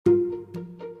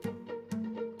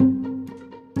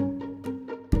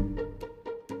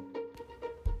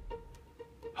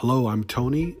Hello, I'm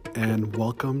Tony, and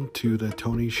welcome to the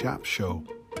Tony Shap Show.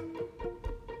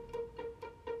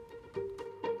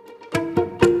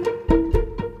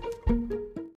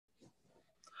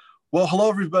 Well, hello,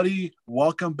 everybody.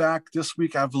 Welcome back. This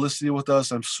week, I have Felicity with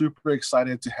us. I'm super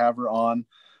excited to have her on.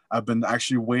 I've been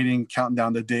actually waiting, counting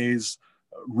down the days.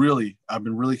 I've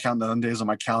been really counting down the days on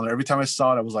my calendar. Every time I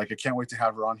saw it, I was like, I can't wait to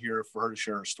have her on here for her to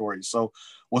share her story. So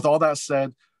with all that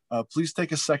said, please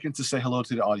take a second to say hello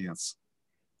to the audience.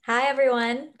 Hi,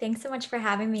 everyone. Thanks so much for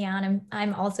having me on.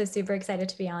 I'm also super excited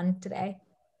to be on today.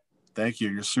 Thank you.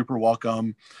 You're super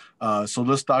welcome. So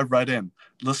let's dive right in.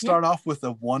 Let's start off with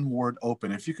a one-word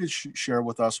open. If you could share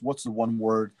with us, what's the one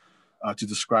word to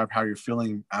describe how you're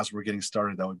feeling as we're getting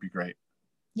started, that would be great.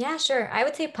 Yeah, sure. I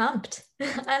would say pumped.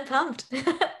 I'm pumped.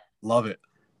 Love it.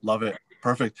 Love it.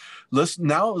 Perfect. Let's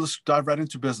dive right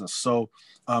into business. So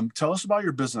tell us about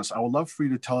your business. I would love for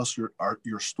you to tell us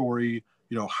your story,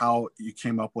 how you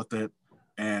came up with it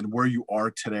and where you are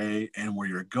today and where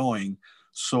you're going.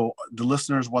 So the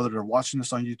listeners, whether they're watching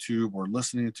this on YouTube or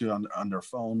listening to it on their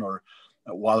phone or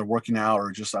while they're working out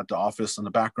or just at the office in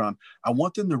the background, I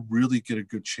want them to really get a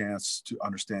good chance to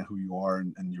understand who you are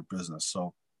and your business.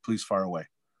 So please fire away.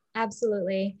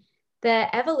 Absolutely.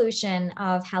 The evolution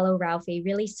of Hello Ralphie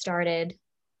really started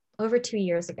over 2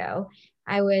 years ago.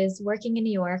 I was working in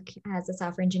New York as a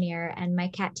software engineer, and my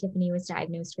cat Tiffany was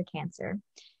diagnosed with cancer.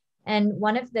 And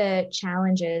one of the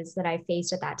challenges that I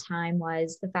faced at that time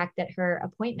was the fact that her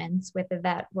appointments with the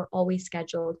vet were always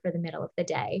scheduled for the middle of the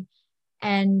day.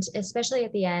 And especially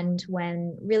at the end,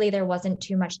 when really there wasn't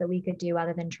too much that we could do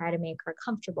other than try to make her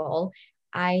comfortable,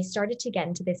 I started to get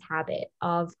into this habit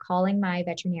of calling my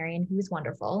veterinarian, who was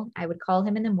wonderful. I would call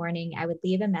him in the morning. I would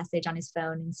leave a message on his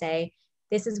phone and say,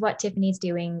 this is what Tiffany's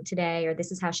doing today, or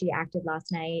this is how she acted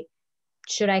last night.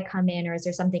 Should I come in, or is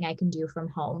there something I can do from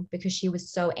home? Because she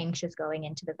was so anxious going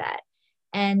into the vet.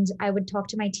 And I would talk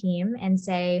to my team and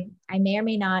say, I may or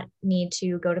may not need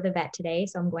to go to the vet today,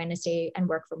 so I'm going to stay and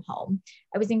work from home.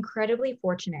 I was incredibly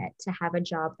fortunate to have a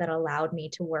job that allowed me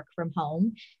to work from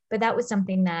home, but that was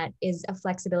something that is a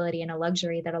flexibility and a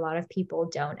luxury that a lot of people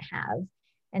don't have.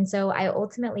 And so I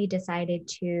ultimately decided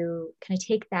to kind of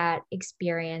take that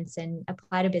experience and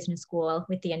apply to business school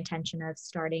with the intention of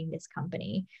starting this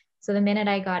company. So the minute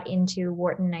I got into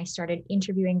Wharton, I started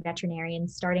interviewing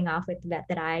veterinarians, starting off with the vet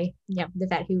the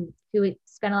vet who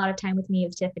spent a lot of time with me,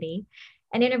 was Tiffany,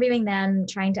 and interviewing them,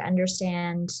 trying to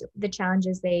understand the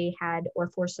challenges they had or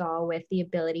foresaw with the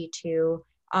ability to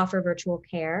offer virtual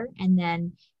care. And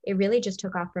then it really just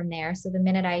took off from there. So the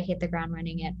minute I hit the ground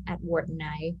running at Wharton,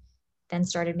 I then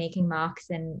started making mocks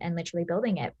and literally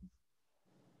building it.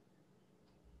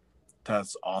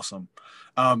 That's awesome.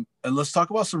 And let's talk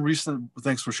about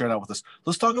thanks for sharing that with us.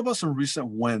 Let's talk about some recent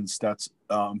wins that's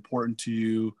important to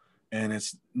you and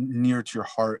it's near to your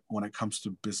heart when it comes to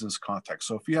business context.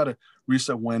 So if you had a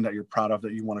recent win that you're proud of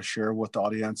that you want to share with the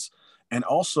audience and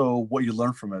also what you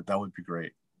learned from it, that would be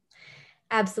great.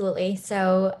 Absolutely.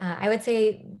 So I would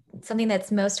say something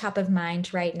that's most top of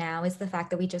mind right now is the fact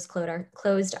that we just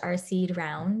closed our seed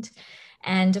round.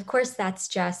 And of course, that's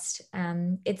just,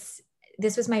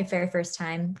 this was my very first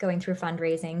time going through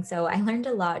fundraising. So I learned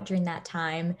a lot during that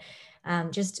time.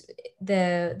 Just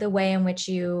the way in which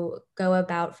you go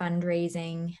about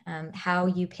fundraising, how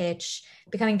you pitch,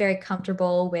 becoming very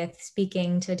comfortable with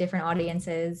speaking to different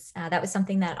audiences. That was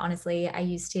something that honestly I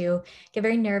used to get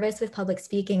very nervous with public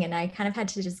speaking, and I kind of had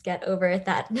to just get over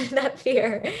that that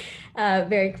fear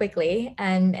very quickly.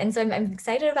 And so I'm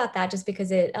excited about that just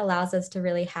because it allows us to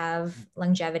really have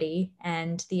longevity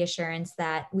and the assurance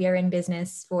that we are in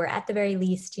business for, at the very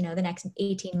least, the next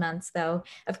 18 months, though,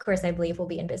 of course, I believe we'll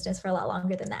be in business for a lot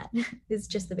longer than that. It's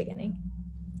just the beginning.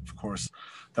 Of course.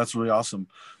 That's really awesome.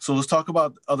 So let's talk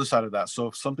about the other side of that.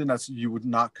 So something that you would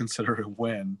not consider a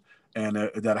win and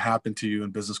that happened to you in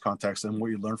business context and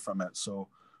what you learned from it. So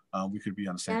we could be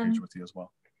on the same page with you as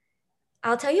well.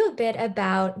 I'll tell you a bit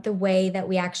about the way that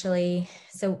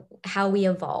how we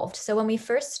evolved. So when we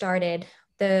first started,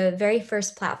 the very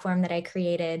first platform that I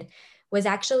created was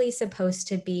actually supposed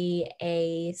to be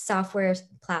a software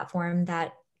platform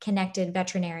that connected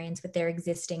veterinarians with their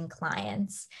existing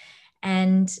clients.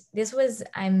 And it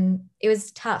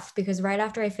was tough because right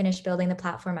after I finished building the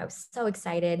platform, I was so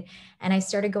excited. And I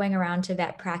started going around to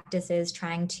vet practices,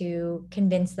 trying to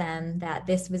convince them that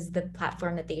this was the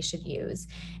platform that they should use.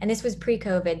 And this was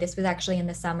pre-COVID. This was actually in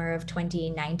the summer of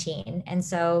 2019. And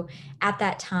so at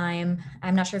that time,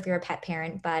 I'm not sure if you're a pet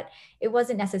parent, but it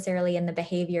wasn't necessarily in the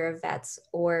behavior of vets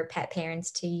or pet parents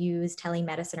to use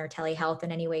telemedicine or telehealth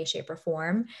in any way, shape, or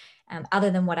form.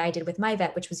 Other than what I did with my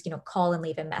vet, which was, call and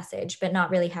leave a message. message, but not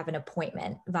really have an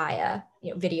appointment via,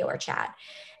 video or chat.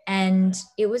 And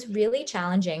it was really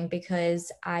challenging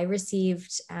because I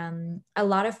received a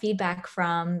lot of feedback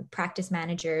from practice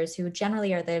managers who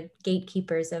generally are the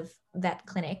gatekeepers of vet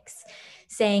clinics,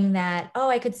 saying that, oh,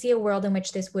 I could see a world in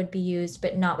which this would be used,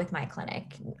 but not with my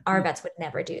clinic. Our vets would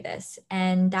never do this.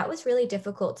 And that was really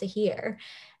difficult to hear.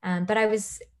 But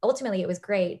ultimately, it was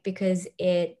great because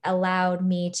it allowed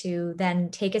me to then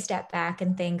take a step back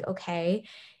and think, okay,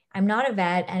 I'm not a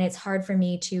vet and it's hard for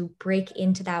me to break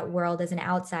into that world as an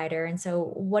outsider. And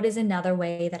so what is another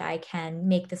way that I can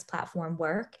make this platform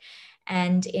work?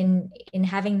 And in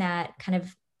having that kind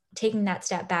of taking that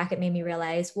step back, it made me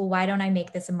realize, well, why don't I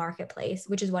make this a marketplace,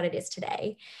 which is what it is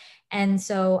today? And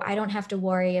so I don't have to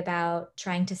worry about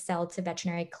trying to sell to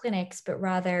veterinary clinics, but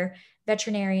rather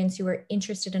veterinarians who are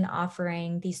interested in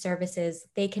offering these services,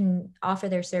 they can offer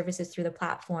their services through the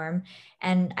platform,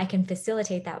 and I can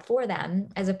facilitate that for them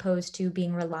as opposed to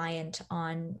being reliant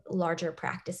on larger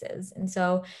practices. And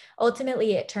so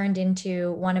ultimately it turned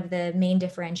into one of the main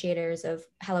differentiators of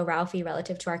Hello Ralphie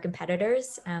relative to our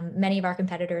competitors. Many of our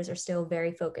competitors are still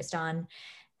very focused on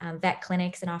vet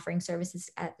clinics and offering services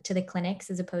to the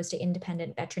clinics as opposed to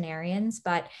independent veterinarians.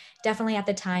 But definitely at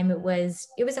the time, it was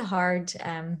a hard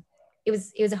it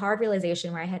was a hard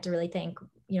realization where I had to really think,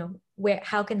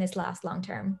 how can this last long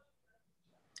term?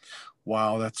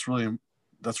 Wow, that's really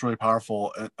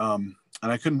powerful. And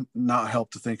I couldn't not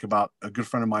help to think about a good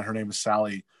friend of mine. Her name is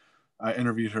Sally. I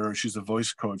interviewed her. She's a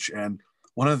voice coach, and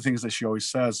one of the things that she always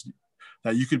says,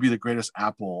 that you could be the greatest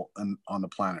apple on the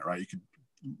planet, right? You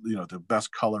could, the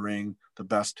best coloring, the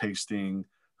best tasting,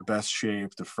 the best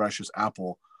shape, the freshest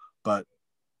apple, but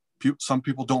some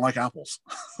people don't like apples.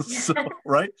 So,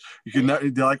 right? They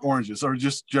like oranges, or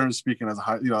just generally speaking, as a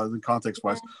high, in context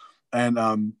wise.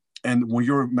 Yeah. And when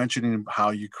you were mentioning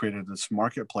how you created this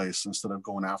marketplace instead of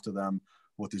going after them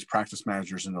with these practice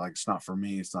managers and they're like, it's not for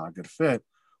me, it's not a good fit.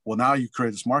 Well, now you create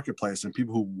this marketplace, and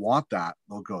people who want that,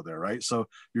 they'll go there, right? So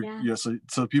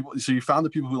so you found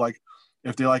the people who, like,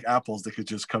 if they like apples, they could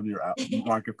just come to your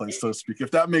marketplace, so to speak,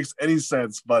 if that makes any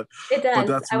sense. But it does. But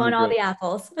that's really I want great. All the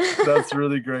apples. That's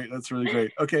really great. That's really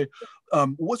great. Okay.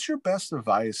 What's your best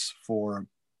advice for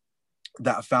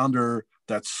that founder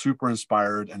that's super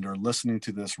inspired and they're listening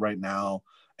to this right now,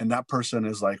 and that person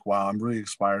is like, wow, I'm really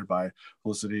inspired by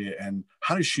Felicity, and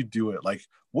how does she do it? Like,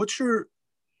 what's your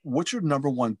number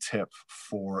one tip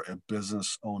for a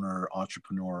business owner,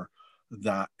 entrepreneur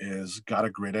that is got a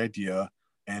great idea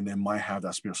and they might have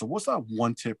that spirit? So what's that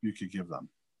one tip you could give them?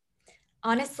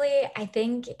 Honestly, I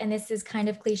think, and this is kind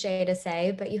of cliche to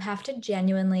say, but you have to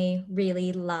genuinely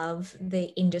really love the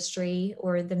industry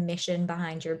or the mission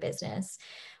behind your business.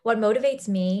 What motivates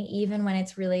me, even when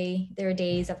there are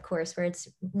days, of course, where it's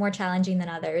more challenging than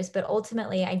others, but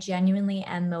ultimately I genuinely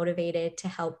am motivated to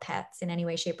help pets in any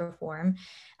way, shape, or form.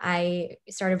 I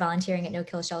started volunteering at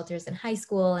no-kill shelters in high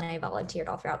school, and I volunteered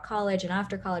all throughout college and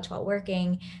after college while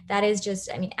working. That is just,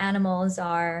 animals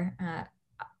are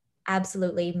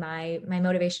absolutely my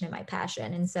motivation and my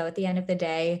passion. And so at the end of the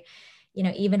day,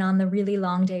 even on the really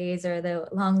long days or the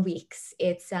long weeks,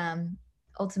 it's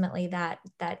ultimately that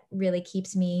really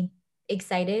keeps me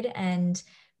excited and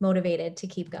motivated to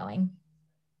keep going.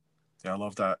 Yeah, I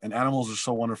love that. And animals are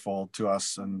so wonderful to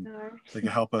us, and they can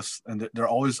help us, and they're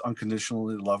always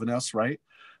unconditionally loving us, right?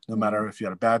 No matter if you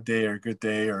had a bad day or a good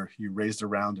day, or you raised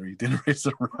around or you didn't raise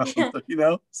around,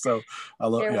 So I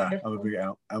love, I'm a big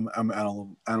I'm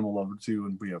an animal lover too,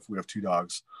 and we have 2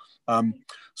 dogs.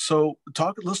 So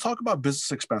let's talk about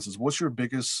business expenses. What's your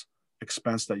biggest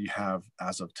expense that you have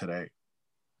as of today?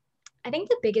 I think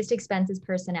the biggest expense is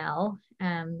personnel,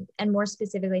 and more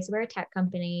specifically, so we're a tech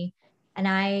company, and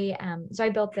I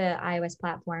built the iOS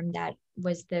platform that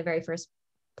was the very first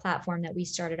platform that we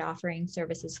started offering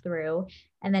services through,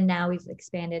 and then now we've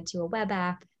expanded to a web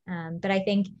app. But I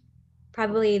think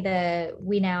probably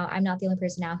I'm not the only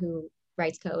person now who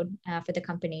writes code for the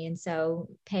company, and so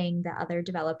paying the other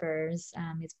developers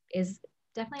is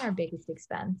definitely our biggest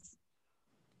expense.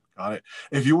 Got it.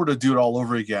 If you were to do it all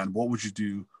over again, what would you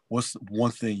do? What's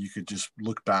one thing you could just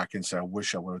look back and say, I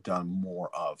wish I would have done more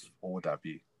of? What would that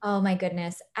be? Oh my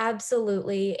goodness.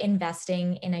 Absolutely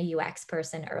investing in a UX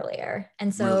person earlier.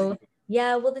 And so, really?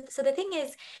 Yeah, well, so the thing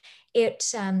is,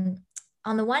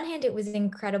 on the one hand, it was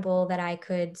incredible that I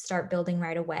could start building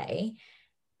right away,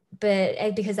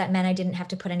 but because that meant I didn't have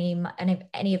to put any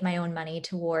of my own money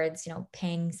towards,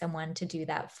 paying someone to do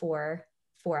that for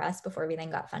us before we then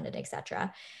got funded,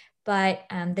 etc. But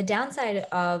the downside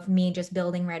of me just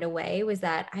building right away was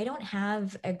that I don't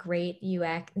have a great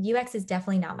UX. UX is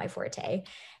definitely not my forte.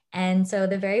 And so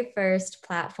the very first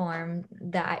platform,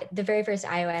 the very first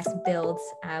iOS builds,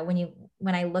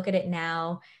 when I look at it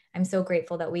now, I'm so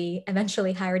grateful that we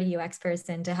eventually hired a UX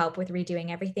person to help with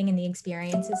redoing everything. And the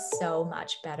experience is so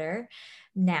much better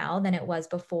now than it was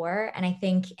before. And I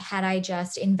think had I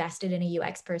just invested in a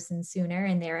UX person sooner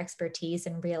and their expertise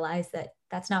and realized that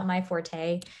that's not my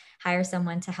forte, hire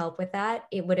someone to help with that,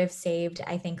 it would have saved,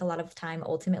 I think, a lot of time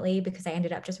ultimately, because I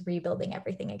ended up just rebuilding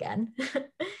everything again.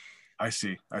 I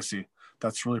see.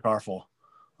 That's really powerful.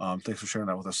 Thanks for sharing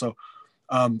that with us. So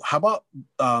how about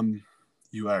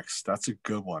UX? That's a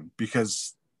good one,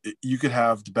 because you could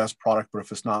have the best product, but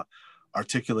if it's not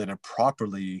articulated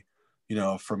properly,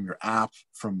 from your app,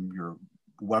 from your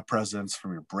web presence,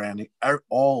 from your branding,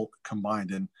 all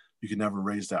combined, and you can never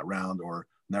raise that round or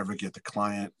never get the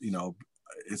client.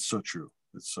 It's so true.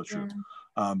 It's so true.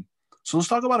 Yeah. So let's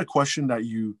talk about a question that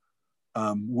you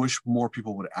wish more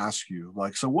people would ask you.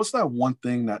 Like, so what's that one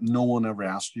thing that no one ever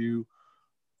asked you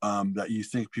that you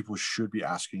think people should be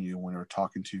asking you when they're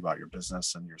talking to you about your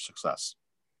business and your success?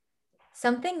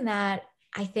 Something that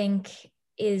I think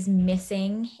is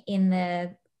missing in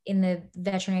the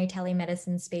veterinary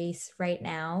telemedicine space right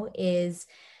now is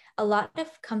a lot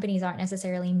of companies aren't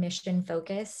necessarily mission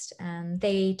focused.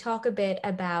 They talk a bit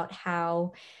about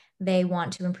how they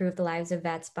want to improve the lives of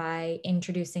vets by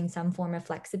introducing some form of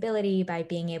flexibility, by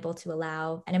being able to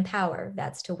allow and empower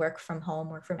vets to work from home,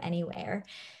 work from anywhere.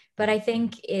 But I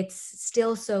think it's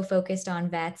still so focused on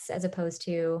vets as opposed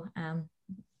to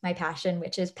my passion,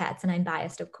 which is pets, and I'm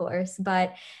biased, of course.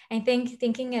 But I think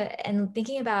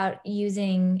thinking about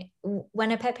using,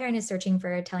 when a pet parent is searching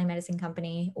for a telemedicine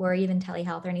company or even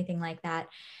telehealth or anything like that,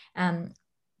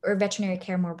 or veterinary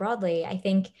care more broadly, I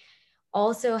think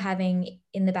also having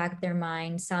in the back of their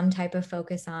mind some type of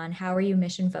focus on how are you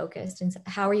mission focused and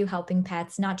how are you helping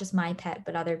pets, not just my pet,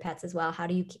 but other pets as well. How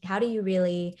do you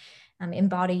really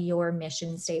embody your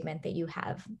mission statement that you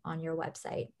have on your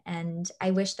website? And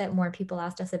I wish that more people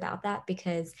asked us about that,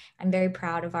 because I'm very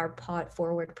proud of our Paw It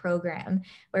Forward program,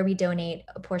 where we donate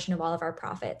a portion of all of our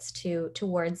profits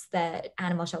towards the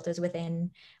animal shelters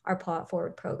within our Paw It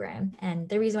Forward program. And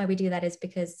the reason why we do that is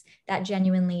because that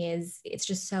genuinely it's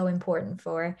just so important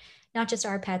for not just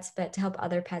our pets, but to help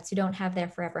other pets who don't have their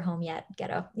forever home yet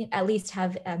at least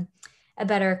have a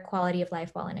better quality of life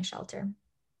while in a shelter.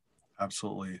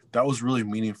 Absolutely. That was really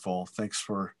meaningful. Thanks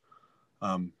for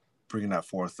bringing that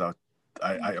forth.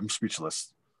 I'm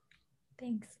speechless.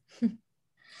 Thanks.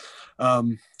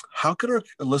 How could our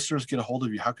listeners get a hold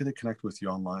of you? How could they connect with you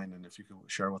online? And if you could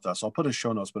share with us, I'll put in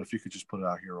show notes, but if you could just put it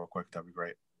out here real quick, that'd be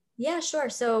great. Yeah, sure.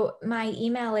 So my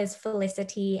email is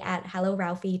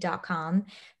felicity@helloralphie.com,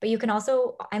 but you can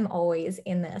also, I'm always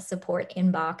in the support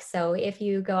inbox. So if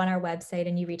you go on our website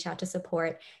and you reach out to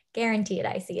support, guaranteed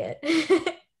I see it.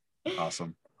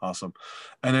 Awesome.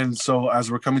 And then, so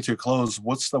as we're coming to a close,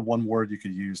 what's the one word you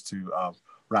could use to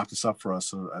wrap this up for us?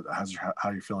 So how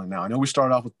are you feeling now? I know we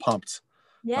started off with pumped.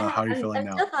 Yeah, how are you feeling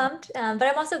now? I'm still pumped, but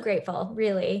I'm also grateful,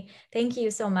 really. Thank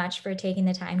you so much for taking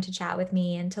the time to chat with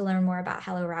me and to learn more about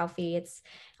Hello Ralphie. It's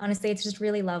just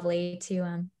really lovely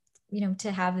to,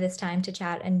 to have this time to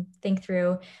chat and think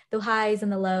through the highs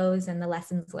and the lows and the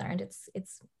lessons learned. It's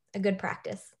a good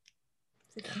practice.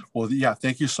 Well, yeah,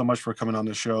 thank you so much for coming on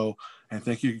the show, and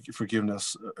thank you for giving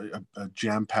us a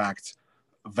jam-packed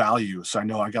value. So I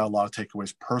know I got a lot of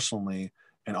takeaways personally,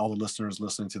 and all the listeners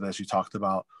listening to this. You talked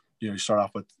about, you start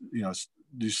off with,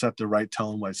 you set the right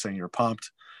tone by saying you're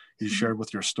pumped. You shared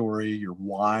with your story, your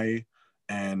why,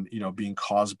 and, being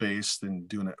cause-based and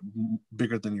doing it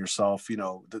bigger than yourself,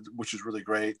 which is really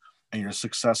great. And your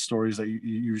success stories that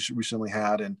you recently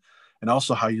had, and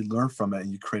also how you learned from it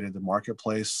and you created the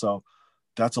marketplace. So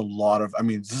that's a lot of,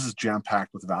 this is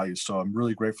jam-packed with value. So I'm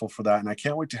really grateful for that. And I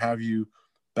can't wait to have you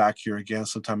back here again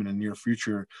sometime in the near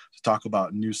future to talk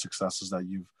about new successes that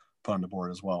you've put on the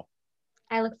board as well.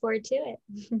 I look forward to it.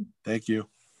 Thank you.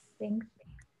 Thanks.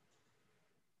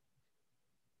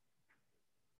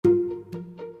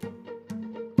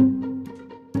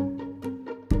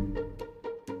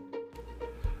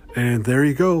 And there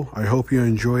you go. I hope you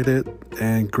enjoyed it,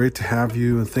 and great to have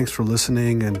you, and thanks for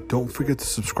listening, and don't forget to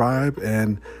subscribe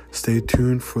and stay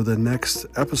tuned for the next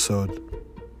episode.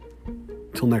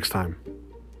 Till next time,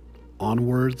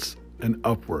 onwards and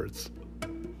upwards.